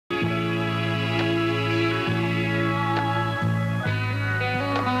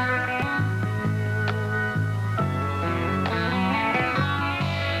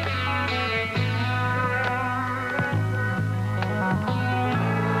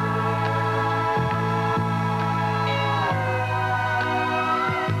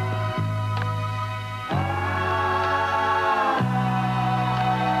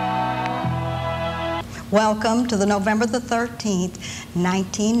Welcome to the November the 13th,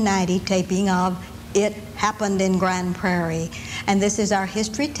 1990 taping of It Happened in Grand Prairie. And this is our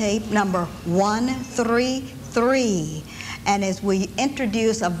history tape number 133. And as we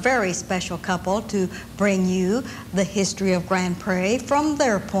introduce a very special couple to bring you the history of Grand Prairie from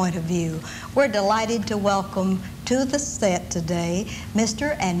their point of view, we're delighted to welcome to the set today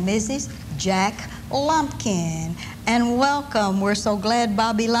Mr. and Mrs. Jack Lumpkin. And welcome. We're so glad,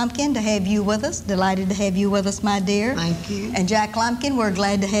 Bobby Lumpkin, to have you with us. Delighted to have you with us, my dear. Thank you. And Jack Lumpkin, we're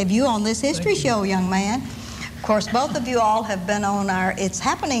glad to have you on this history show, young man. Of course, both of you all have been on our It's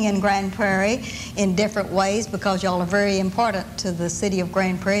Happening in Grand Prairie in different ways because y'all are very important to the city of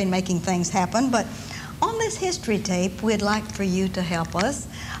Grand Prairie in making things happen. But on this history tape, we'd like for you to help us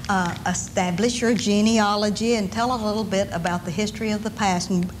establish your genealogy and tell a little bit about the history of the past.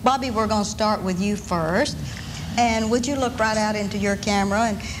 And Bobby, we're going to start with you first. And would you look right out into your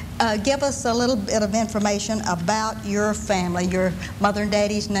camera and give us a little bit of information about your family, your mother and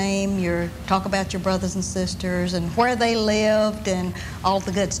daddy's name, talk about your brothers and sisters and where they lived and all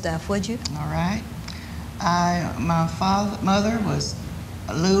the good stuff, would you? All right. My mother was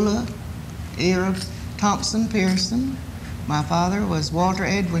Lula Ira Thompson Pearson. My father was Walter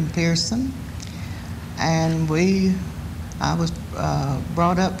Edwin Pearson. And I was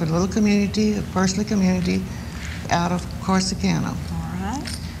brought up in a little community, a Pursley community, out of Corsicana. All right.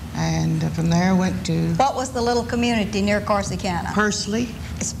 And from there I went to... What was the little community near Corsicana? Pursley.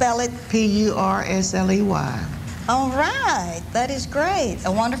 Spell it? P-U-R-S-L-E-Y. All right. That is great.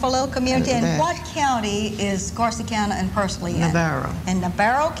 A wonderful little community. And what county is Corsicana and Pursley in? Navarro. In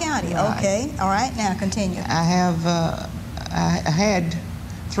Navarro County. Right. Okay. All right. Now continue. I had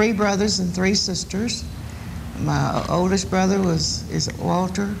 3 brothers and 3 sisters. My oldest brother is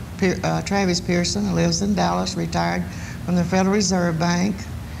Walter Travis Pearson, who lives in Dallas, retired from the Federal Reserve Bank.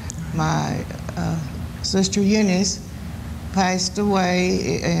 My sister Eunice passed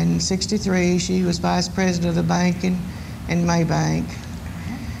away in '63. She was vice president of the bank in Maybank.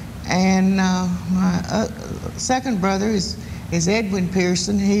 And my second brother is Edwin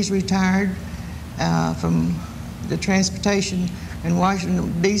Pearson. He's retired from the transportation in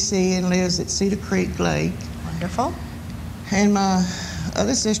Washington, D.C. and lives at Cedar Creek Lake. Wonderful. And my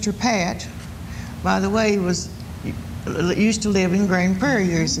other sister, Pat, by the way, used to live in Grand Prairie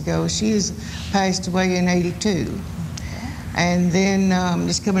years ago. She's passed away in '82. And then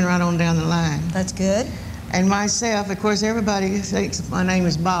just coming right on down the line. That's good. And myself, of course, everybody thinks my name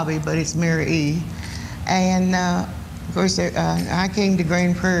is Bobby, but it's Mary E. And of course, I came to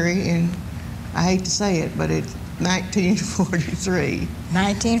Grand Prairie in, I hate to say it, but it's 1943.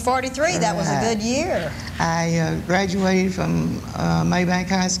 1943, that was a good year. I graduated from Maybank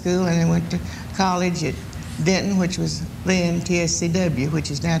High School and then went to college at Denton, which was then TSCW, which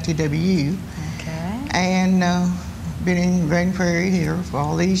is now TWU. Okay. And been in Grand Prairie here for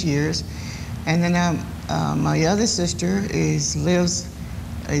all these years. And then my other sister is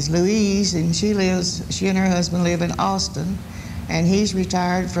Louise, and she and her husband live in Austin, and he's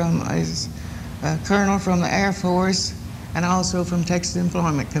retired from as a colonel from the Air Force and also from Texas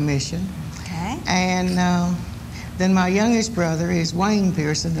Employment Commission. Okay. And then my youngest brother is Wayne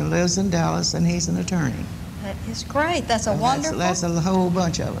Pearson, who lives in Dallas, and he's an attorney. That is great. That's a wonderful... That's a whole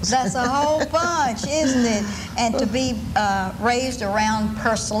bunch of us. That's a whole bunch, isn't it? And to be raised around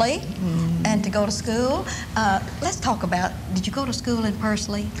Pursley and to go to school. Let's talk about, did you go to school in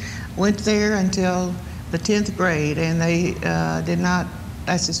Pursley? Went there until the 10th grade, and they did not,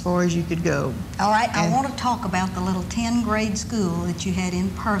 that's as far as you could go. All right, I want to talk about the little 10th grade school that you had in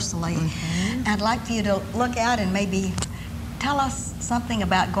Pursley. I'd like for you to look out and maybe tell us something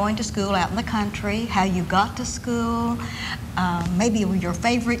about going to school out in the country, how you got to school, maybe your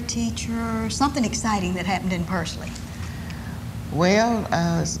favorite teacher, something exciting that happened in Pursley. Well,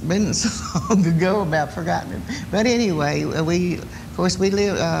 it's been so long ago, about forgotten it. But anyway, of course, we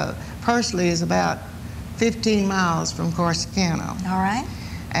live, Pursley is about 15 miles from Corsicana. All right.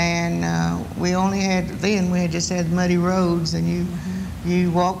 And we just had muddy roads, and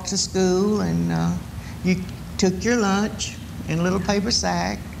you walked to school, and you took your lunch in a little paper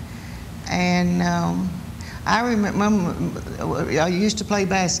sack. And I remember, I used to play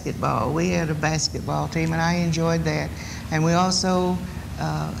basketball. We had a basketball team, and I enjoyed that. And we also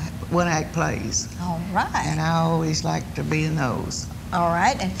one-act plays. All right. And I always liked to be in those. All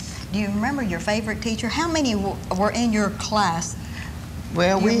right. And do you remember your favorite teacher? How many were in your class?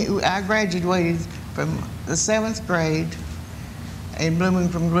 Well, I graduated from the 7th grade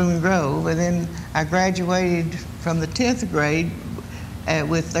from Blooming Grove, and then I graduated from the 10th grade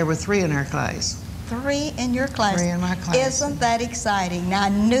there were 3 in our class. 3 in your class. 3 in my class. Isn't that exciting? Now, I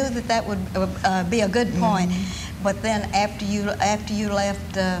knew that that would be a good point, but then after you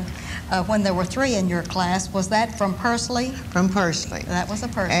left, when there were 3 in your class, was that from Pursley? From Pursley. That was a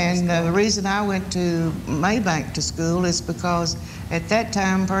Pursley And school. the reason I went to Maybank to school is because at that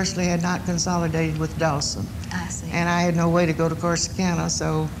time Pursley had not consolidated with Dawson. I see. And I had no way to go to Corsicana,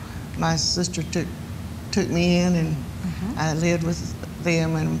 so my sister took me in, and I lived with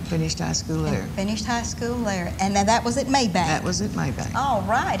them and finished high school there. And finished high school there. And then that was at Maybank? That was at Maybank. All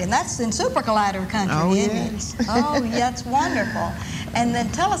right, and that's in Super Collider country, Oh, isn't yes. it? Oh, yeah, that's wonderful. And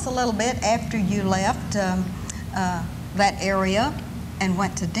then tell us a little bit after you left that area and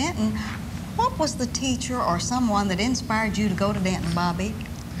went to Denton. What was the teacher or someone that inspired you to go to Denton, Bobby?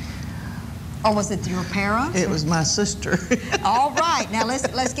 Or was it your parents? It was my sister. All right, now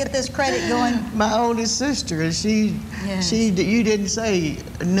let's get this credit going. My oldest sister, and Yes. you didn't say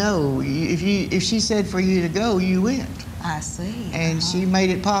no. If she said for you to go, you went. I see. And she made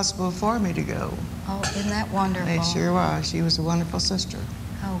it possible for me to go. Oh, isn't that wonderful? It sure was. She was a wonderful sister.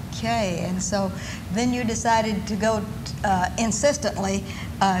 Okay, and so then you decided to go insistently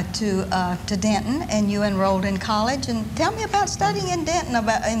to Denton, and you enrolled in college. And tell me about studying in Denton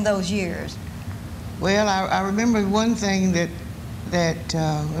in those years. Well, I remember one thing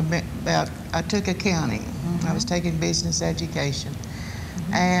about I took accounting. I was taking business education,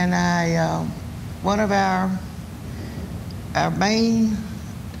 and one of our main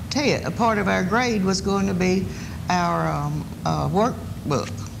a part of our grade was going to be our workbook.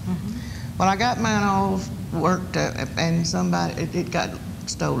 Well, I got mine all worked up, and it got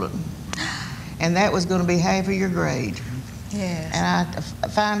stolen, and that was going to be half of your grade. Yes. And I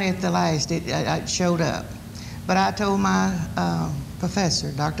finally, at the last, it showed up. But I told my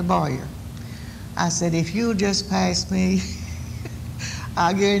professor, Dr. Boyer, I said, if you'll just pass me,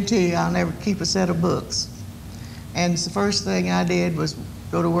 I guarantee you I'll never keep a set of books. And the first thing I did was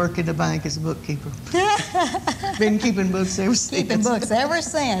go to work in the bank as a bookkeeper. Been keeping books ever since. Keeping books ever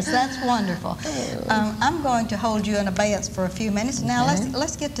since. That's wonderful. I'm going to hold you in abeyance for a few minutes. Now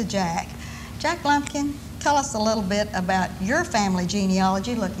let's get to Jack. Jack Lumpkin, tell us a little bit about your family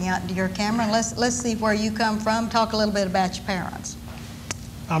genealogy, looking out into your camera, and let's see where you come from. Talk a little bit about your parents.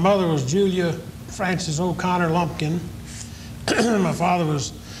 My mother was Julia Frances O'Connor Lumpkin. My father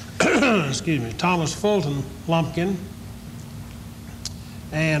was, excuse me, Thomas Fulton Lumpkin.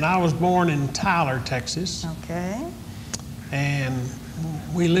 And I was born in Tyler, Texas. Okay. And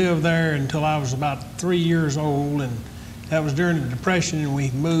we lived there until I was about 3 years old, and that was during the Depression, and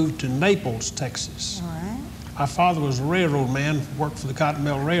we moved to Naples, Texas. All right. My father was a railroad man, worked for the Cotton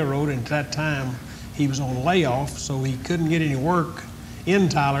Belt Railroad, and at that time he was on layoff, so he couldn't get any work in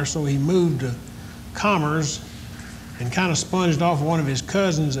Tyler, so he moved to Commerce and kind of sponged off one of his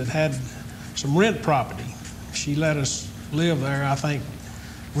cousins that had some rent property. She let us live there, I think,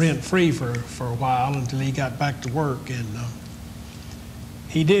 rent-free for a while until he got back to work. And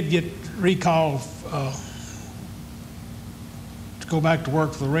he did get recalled to go back to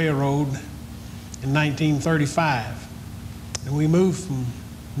work for the railroad in 1935. And we moved from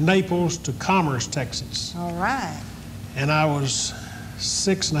Naples to Commerce, Texas. All right. And I was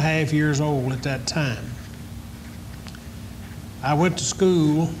 6.5 years old at that time. I went to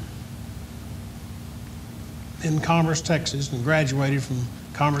school in Commerce, Texas, and graduated from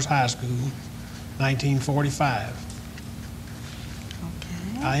Commerce High School, 1945.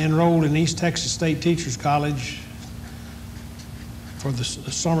 Okay. I enrolled in East Texas State Teachers College for the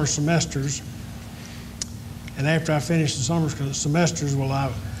summer semesters. And after I finished the summer semesters, well,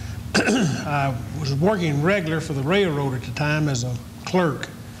 I was working regular for the railroad at the time as a clerk.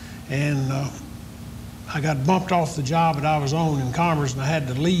 And I got bumped off the job that I was on in Commerce, and I had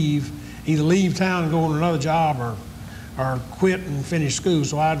to either leave town and go on another job or quit and finish school.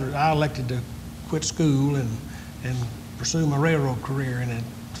 So I elected to quit school and pursue my railroad career. And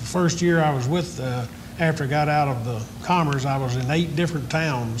the first year I was with, after I got out of the Commerce, I was in 8 different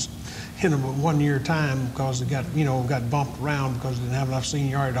towns in a 1 year time because it got bumped around because they didn't have enough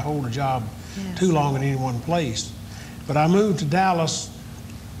seniority to hold a job too long in any one place. But I moved to Dallas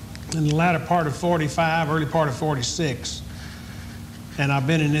in the latter part of 45, early part of 46, and I've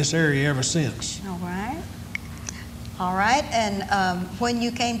been in this area ever since. All right. All right, and when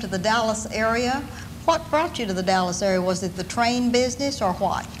you came to the Dallas area, what brought you to the Dallas area? Was it the train business or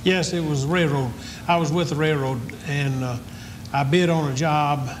what? Yes, it was the railroad. I was with the railroad, and I bid on a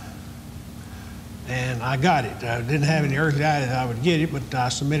job, and I got it. I didn't have any earthly idea that I would get it, but I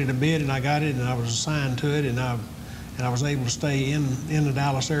submitted a bid, and I got it, and I was assigned to it, and I was able to stay in the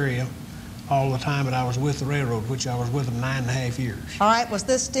Dallas area all the time that I was with the railroad, which I was with them 9.5 years. All right, was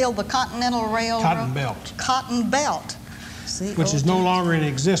this still the Continental Railroad? Cotton Belt, Cotton Belt. See, which is no longer in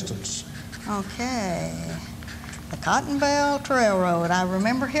existence. Okay. The Cotton Belt Railroad. I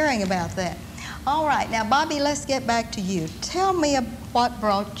remember hearing about that. All right, now, Bobby, let's get back to you. Tell me what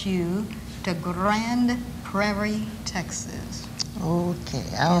brought you to Grand Prairie, Texas. Okay.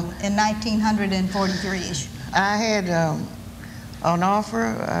 In 1943-ish. I had an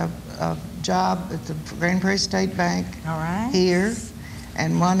offer, a job at the Grand Prairie State Bank All right. here,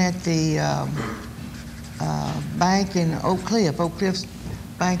 and one at the bank in Oak Cliff's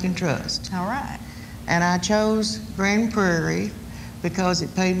Bank and Trust. All right. And I chose Grand Prairie because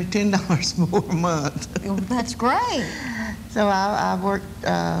it paid me $10 more a month. Well, that's great. So I worked,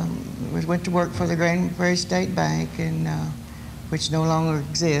 went to work for the Grand Prairie State Bank, and which no longer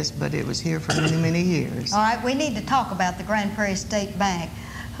exists, but it was here for many, many years. All right, we need to talk about the Grand Prairie State Bank.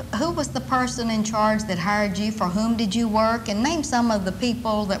 Who was the person in charge that hired you? For whom did you work? And name some of the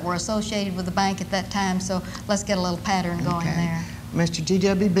people that were associated with the bank at that time, so let's get a little pattern going there. Mr.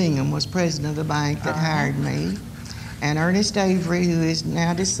 G.W. Bingham was president of the bank that hired me, and Ernest Avery, who is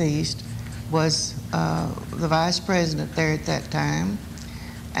now deceased, was the vice president there at that time,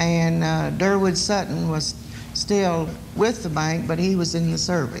 and Durwood Sutton was still with the bank, but he was in the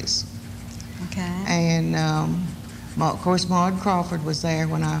service. Okay. And of course, Maud Crawford was there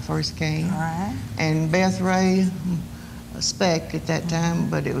when I first came. All right. And Beth Ray Speck at that time,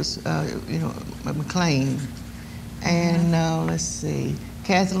 but it was, you know, McLean. And let's see,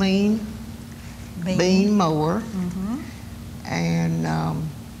 Kathleen Bean Moore. And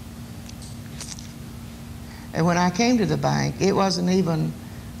when I came to the bank, it wasn't even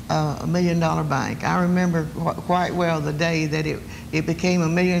a $1 million bank. I remember quite well the day that it became a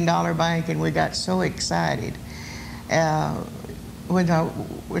 $1 million bank, and we got so excited. When I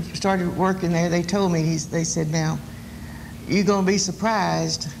started working there, they told me, they said, now, you're going to be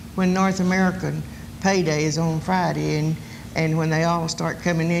surprised when North American payday is on Friday and when they all start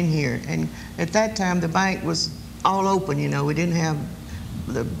coming in here. And at that time, the bank was all open, you know. We didn't have,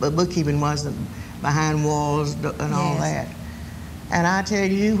 the bookkeeping wasn't behind walls and all that. And I tell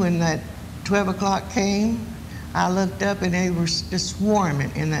you, when that 12 o'clock came, I looked up and they were just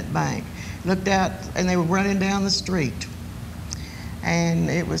swarming in that bank. Looked out and they were running down the street. And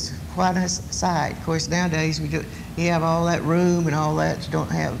it was quite a sight. Of course, nowadays you have all that room and all that. You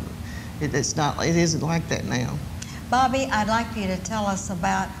don't have, it isn't like that now. Bobby, I'd like you to tell us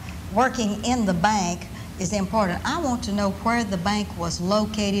about working in the bank is important. I want to know where the bank was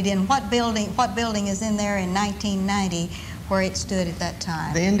located in, what building is in there in 1990 where it stood at that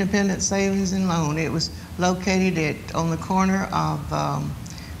time. The Independent Savings and Loan. It was located on the corner of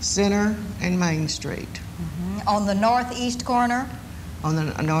Center and Main Street. On the northeast corner? On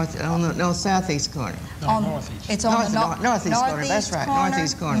the southeast corner. Northeast. It's on the northeast corner. That's right,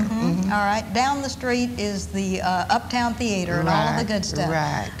 northeast corner. All right. Down the street is the Uptown Theater and all of the good stuff.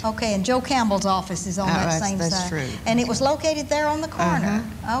 Right. Okay, and Joe Campbell's office is on that same side. That's true. And it was located there on the corner.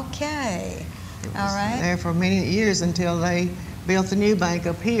 Okay. All right. There for many years until they built the new bank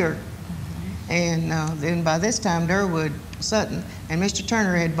up here. And then by this time, Durwood Sutton and Mr.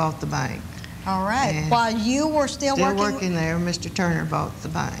 Turner had bought the bank. All right. And while you were still working there, Mr. Turner bought the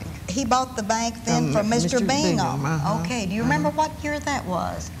bank. He bought the bank then from Mr. Bingham. Okay. Do you remember what year that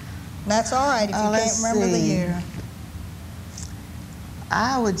was? That's all right if you can't remember the year.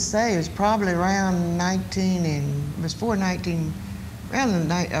 I would say it was probably around around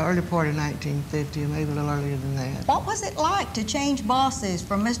the early part of 1950, maybe a little earlier than that. What was it like to change bosses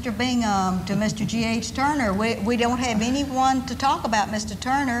from Mr. Bingham to Mr. G.H. Turner? We don't have anyone to talk about Mr.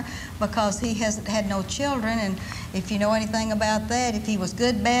 Turner because he hasn't had no children, and if you know anything about that, if he was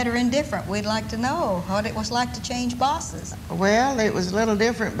good, bad, or indifferent, we'd like to know what it was like to change bosses. Well, it was a little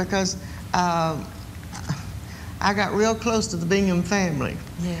different because I got real close to the Bingham family.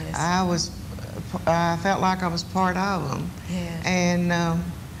 Yes. I felt like I was part of them. Yes. And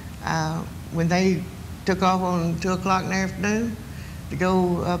when they took off on 2 o'clock in the afternoon to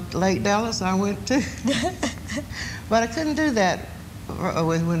go up to Lake Dallas, I went too. But I couldn't do that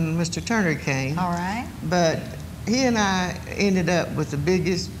when Mr. Turner came. All right. But he and I ended up with the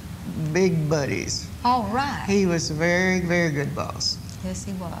big buddies. All right. He was a very, very good boss. Yes,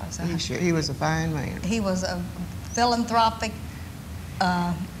 he was. He was a fine man. He was a philanthropic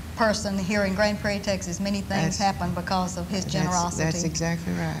person here in Grand Prairie, Texas. Many things happened because of his generosity. That's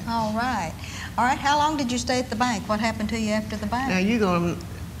exactly right. All right. All right, how long did you stay at the bank? What happened to you after the bank? Now you're going to...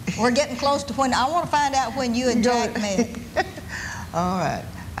 We're getting close to when... I want to find out when you and Jack met. All right.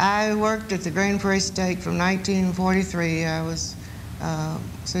 I worked at the Grand Prairie State from 1943. I was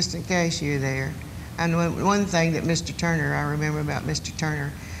assistant cashier there. And one thing that Mr. Turner, I remember about Mr.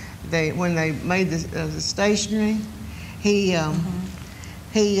 Turner, when they made the stationery, he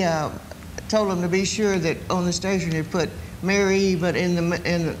told them to be sure that on the stationery put Mary E, but in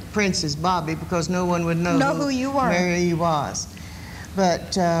the Prince is Bobby, because no one would know who you were. Mary E was.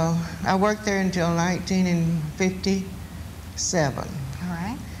 But I worked there until 1957. All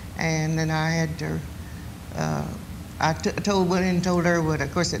right. And then I had to, went in and told Erwood.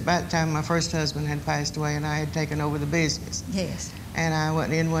 Of course, at that time, my first husband had passed away, and I had taken over the business. Yes. And I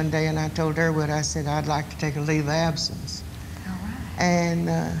went in one day, and I told Erwood, I said, I'd like to take a leave of absence. All right. And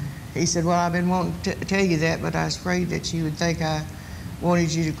he said, well, I've been wanting to tell you that, but I was afraid that you would think I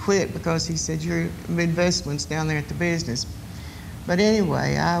wanted you to quit, because he said, your investment's down there at the business. But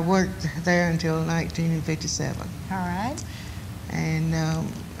anyway, I worked there until 1957. All right. And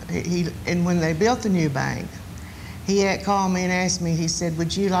and when they built the new bank, he had called me and asked me, he said,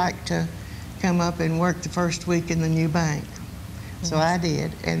 would you like to come up and work the first week in the new bank? So I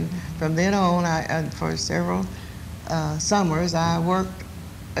did. And from then on, for several summers, I worked,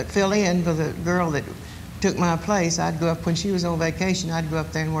 fill in for the girl that took my place. I'd go up, when she was on vacation, I'd go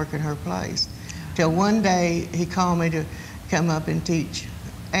up there and work in her place. Till one day, he called me to come up and teach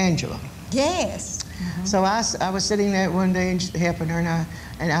Angela. Yes. So I was sitting there one day and helping her,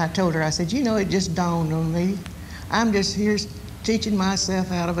 and I told her, I said, you know, it just dawned on me. I'm just here teaching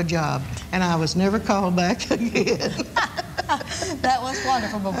myself out of a job, and I was never called back again. That was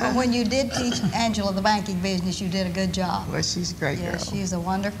wonderful. But when you did teach Angela the banking business, you did a good job. Well, she's a great girl. Yeah, she's a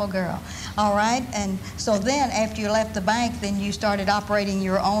wonderful girl. All right, and so then after you left the bank, then you started operating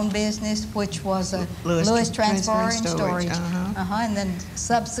your own business, which was a Lewis Transfer and Storage. And then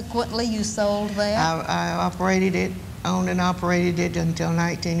subsequently you sold that? I operated it, owned and operated it until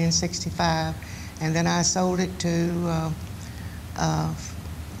 1965, and then I sold it to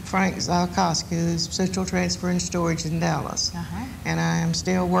Frank Zalkowski, who's Central Transfer and Storage in Dallas. And I am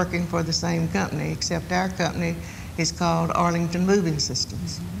still working for the same company, except our company is called Arlington Moving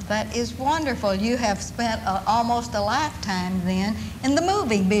Systems. That is wonderful. You have spent almost a lifetime then in the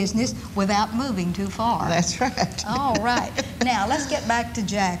moving business without moving too far. That's right. All right. Now, let's get back to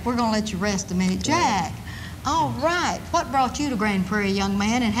Jack. We're going to let you rest a minute. Jack, all right. What brought you to Grand Prairie, young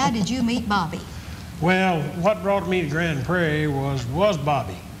man, and how did you meet Bobby? Well, what brought me to Grand Prairie was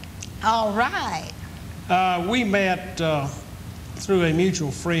Bobby. All right. We met through a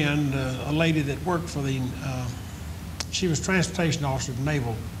mutual friend, a lady that worked for the, she was transportation officer at the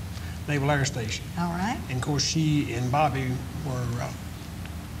Naval Air Station. All right. And of course, she and Bobby were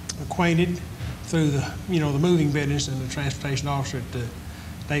acquainted through the moving business, and the transportation officer at the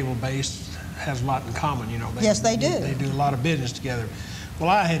Naval Base has a lot in common, Yes, they do. They do a lot of business together. Well,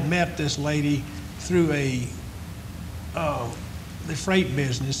 I had met this lady through the freight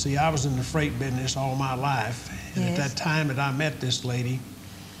business. See, I was in the freight business all my life. And Yes. at that time that I met this lady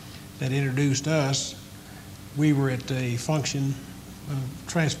that introduced us, we were at a function,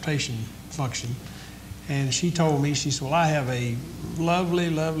 transportation function, and she told me, she said, well, I have a lovely,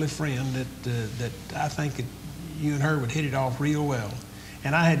 lovely friend that I think that you and her would hit it off real well.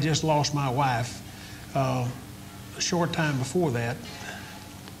 And I had just lost my wife a short time before that.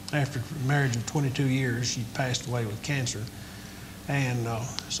 After a marriage of 22 years, she passed away with cancer. And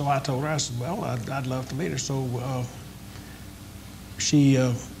so I told her, I said, well, I'd love to meet her. So she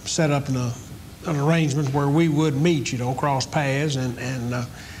set up an arrangement where we would meet, cross paths. And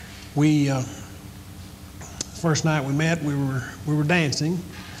we, first night we met, we were dancing.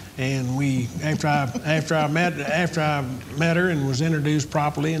 And after I met her and was introduced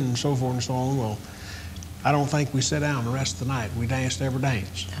properly and so forth and so on, well, I don't think we sat down the rest of the night. We danced every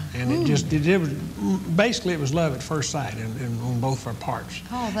dance. And it was, basically it was love at first sight and on both our parts.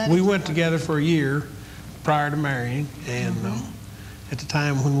 Oh, we went together for a year prior to marrying, and at the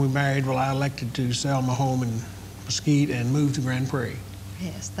time when we married, well, I elected to sell my home in Mesquite and move to Grand Prairie.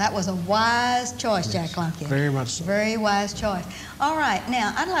 Yes, that was a wise choice, Jack Lumpkin. Very much so. Very wise choice. All right,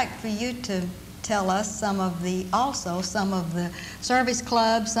 now I'd like for you to tell us some of the service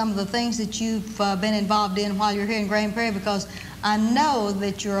clubs, some of the things that you've been involved in while you're here in Grand Prairie, because I know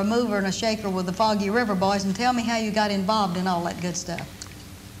that you're a mover and a shaker with the Foggy River Boys, and tell me how you got involved in all that good stuff.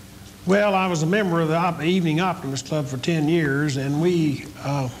 Well, I was a member of the Evening Optimist Club for 10 years, and we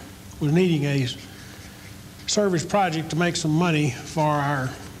was needing a service project to make some money for our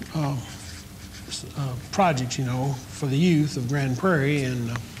projects, for the youth of Grand Prairie,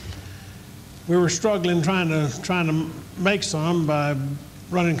 and we were struggling trying to make some by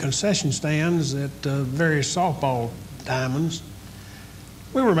running concession stands at various softball diamonds.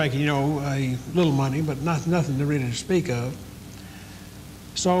 We were making, a little money, but nothing to really speak of.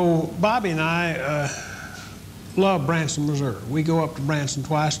 So Bobby and I love Branson, Missouri. We go up to Branson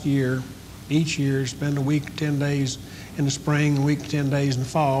twice a year, each year, spend a week, 10 days in the spring, a week, 10 days in the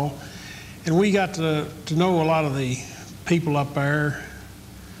fall. And we got to know a lot of the people up there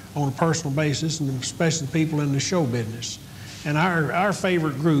on a personal basis, and especially the people in the show business. And our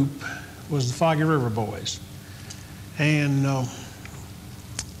favorite group was the Foggy River Boys. And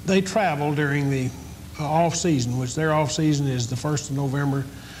they travel during the off-season, which their off-season is the 1st of November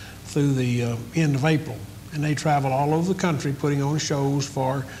through the end of April. And they travel all over the country putting on shows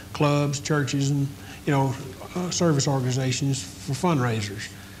for clubs, churches, and service organizations for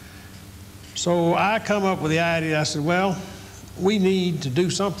fundraisers. So I come up with the idea, I said, well, we need to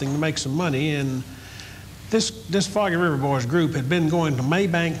do something to make some money. And this Foggy River Boys group had been going to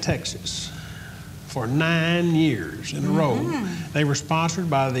Maybank, Texas for 9 years in a row. They were sponsored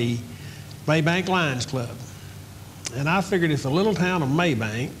by the Maybank Lions Club. And I figured if the little town of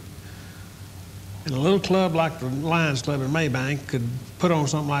Maybank and a little club like the Lions Club in Maybank could put on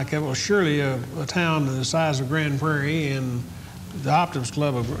something like that, well, surely a town the size of Grand Prairie and the Optimist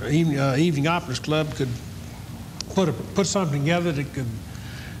Club, Evening Optimist Club, could put something together that could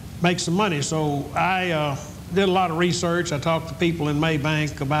make some money. So I did a lot of research. I talked to people in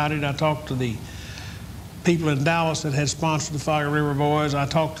Maybank about it. I talked to the people in Dallas that had sponsored the Foggy River Boys. I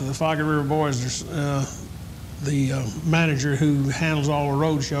talked to the Foggy River Boys, the manager who handles all the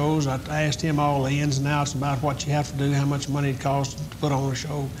road shows. I asked him all the ins and outs about what you have to do, how much money it costs to put on a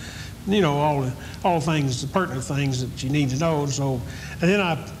show. All things, the pertinent things that you need to know. And then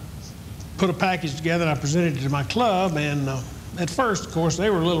I put a package together and I presented it to my club. And at first, of course,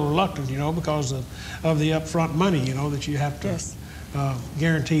 they were a little reluctant, because of the upfront money, that you have to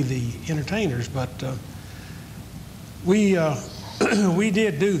guarantee the entertainers. But we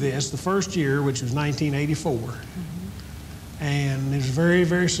did do this the first year, which was 1984. And it was very,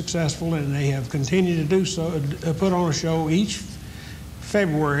 very successful, and they have continued to do so, put on a show each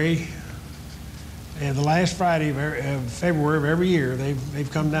February, and the last Friday of February of every year.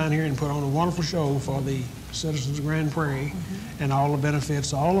 They've come down here and put on a wonderful show for the citizens of Grand Prairie, and all the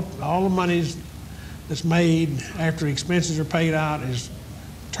benefits, all the monies that's made after expenses are paid out is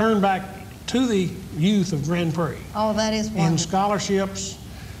turned back to the youth of Grand Prairie. Oh, that is wonderful. In scholarships,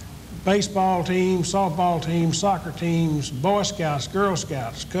 baseball teams, softball teams, soccer teams, Boy Scouts, Girl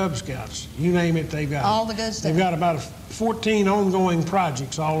Scouts, Cub Scouts, you name it, they've got all the good stuff. They've got about 14 ongoing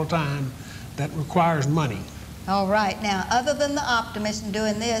projects all the time that requires money. All right. Now, other than the Optimist and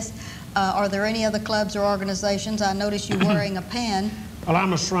doing this, are there any other clubs or organizations? I noticed you wearing a pen. Well,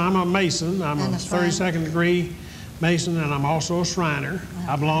 I'm a Mason. I'm a 32nd degree Mason, and I'm also a Shriner. Okay.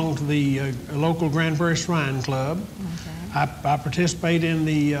 I belong to the local Grand Prairie Shrine Club. Okay. I participate in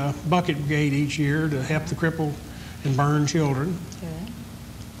the Bucket Brigade each year to help the crippled and burned children. Okay.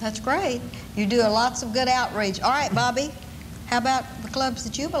 That's great. You do lots of good outreach. All right, Bobby, how about the clubs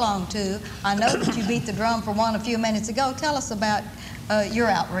that you belong to? I know that you beat the drum for one a few minutes ago. Tell us about your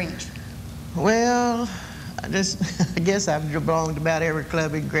outreach. Well, I guess I've belonged to about every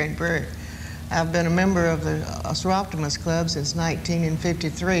club in Grand Prairie. I've been a member of the Optimist Club since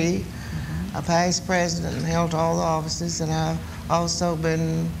 1953. A past president and held all the offices, and I've also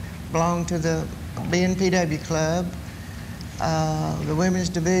belonged to the BNPW Club, the Women's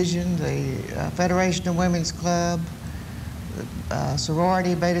Division, the Federation of Women's Club,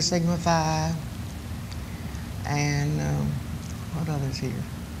 Sorority Beta Sigma Phi, and what others here?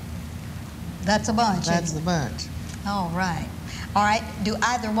 That's a bunch. That's the bunch. All right. All right. Do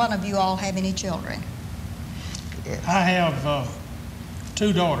either one of you all have any children? Yes. I have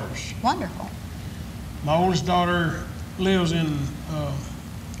 2 daughters. Wonderful. My oldest daughter lives in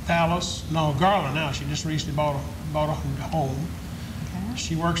Garland now. She just recently bought a home. Okay.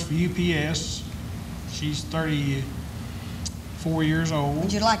 She works for UPS. She's 34 years old.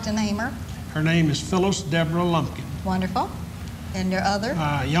 Would you like to name her? Her name is Phyllis Deborah Lumpkin. Wonderful. And your other?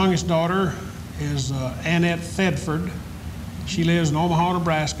 Youngest daughter is Annette Fedford. She lives in Omaha,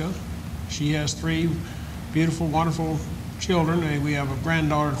 Nebraska. She has 3 beautiful, wonderful children. We have a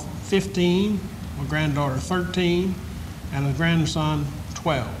granddaughter 15, a granddaughter 13, and a grandson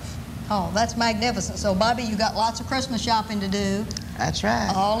 12. Oh, that's magnificent. So, Bobby, you got lots of Christmas shopping to do. That's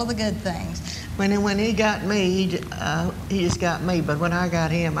right. All of the good things. When he got me, he just got me. But when I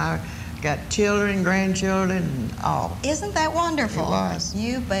got him, I got children, grandchildren, and all. Isn't that wonderful? It was.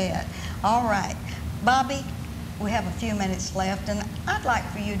 You bet. All right. Bobby, we have a few minutes left, and I'd like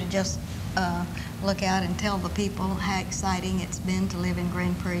for you to just look out and tell the people how exciting it's been to live in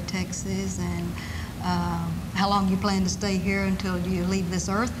Grand Prairie, Texas, and how long you plan to stay here until you leave this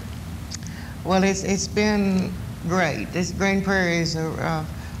earth. Well, it's been great. This Grand Prairie is a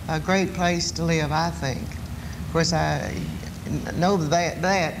great place to live, I think. Of course, I know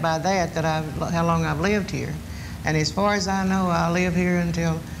how long I've lived here. And as far as I know, I'll live here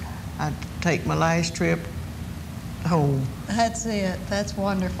until I take my last trip home. That's it. That's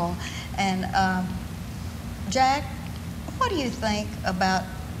wonderful. And Jack, what do you think about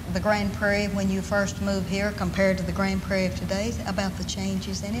the Grand Prairie when you first moved here compared to the Grand Prairie of today, about the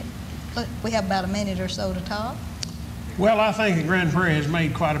changes in it? Look, we have about a minute or so to talk. Well, I think the Grand Prairie has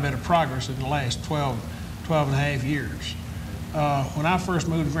made quite a bit of progress in the last 12 and a half years. When I first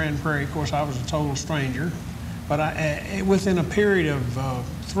moved to Grand Prairie, of course, I was a total stranger, but within a period of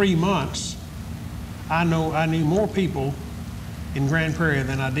 3 months, I knew more people in Grand Prairie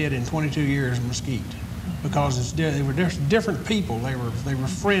than I did in 22 years in Mesquite, because they were different people. They were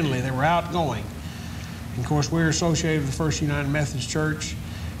friendly. They were outgoing. And of course, we're associated with the First United Methodist Church,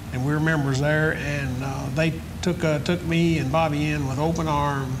 and we're members there. And they took me and Bobby in with open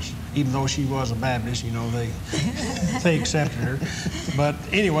arms, even though she was a Baptist. You know, they accepted her. But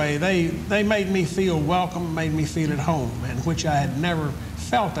anyway, they made me feel welcome, made me feel at home, and which I had never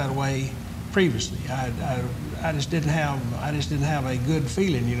felt that way previously. I just didn't have a good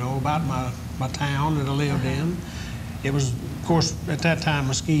feeling, you know, about my town that I lived in. It was, of course, at that time,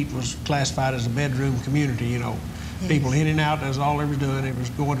 Mesquite was classified as a bedroom community, you know. Yes. People in and out, that's all they was doing. They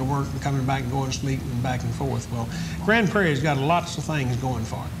was going to work and coming back and going to sleep and back and forth. Well, Grand Prairie's got lots of things going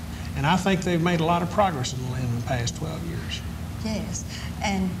for it. And I think they've made a lot of progress in the past 12 years. Yes.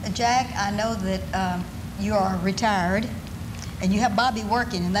 And Jack, I know that you are retired, and you have Bobby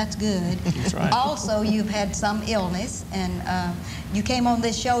working, and that's good. That's right. Also, you've had some illness, and you came on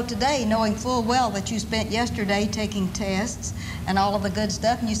this show today knowing full well that you spent yesterday taking tests and all of the good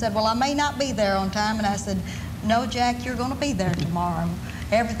stuff, and you said, well, I may not be there on time, and I said, no, Jack, you're going to be there tomorrow.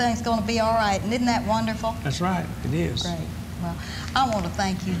 Everything's going to be all right, and isn't that wonderful? That's right, it is. Great. Well, I want to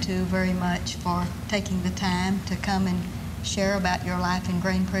thank you two very much for taking the time to come and share about your life in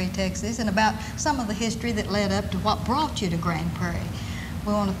Grand Prairie, Texas, and about some of the history that led up to what brought you to Grand Prairie.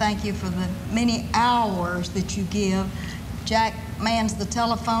 We want to thank you for the many hours that you give. Jack mans the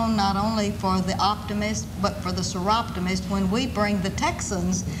telephone not only for the optimist, but for the seroptimist when we bring the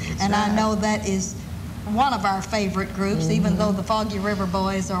Texans, and I know that is one of our favorite groups, even though the Foggy River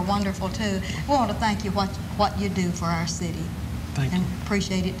Boys are wonderful too. We want to thank you what you do for our city. Thank you. And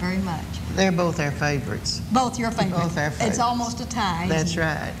appreciate it very much. They're both our favorites. Both your favorites. Both our favorites. It's almost a tie. That's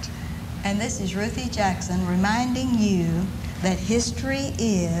right. And this is Ruthie Jackson reminding you that history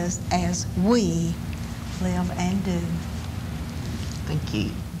is as we live and do. Thank you.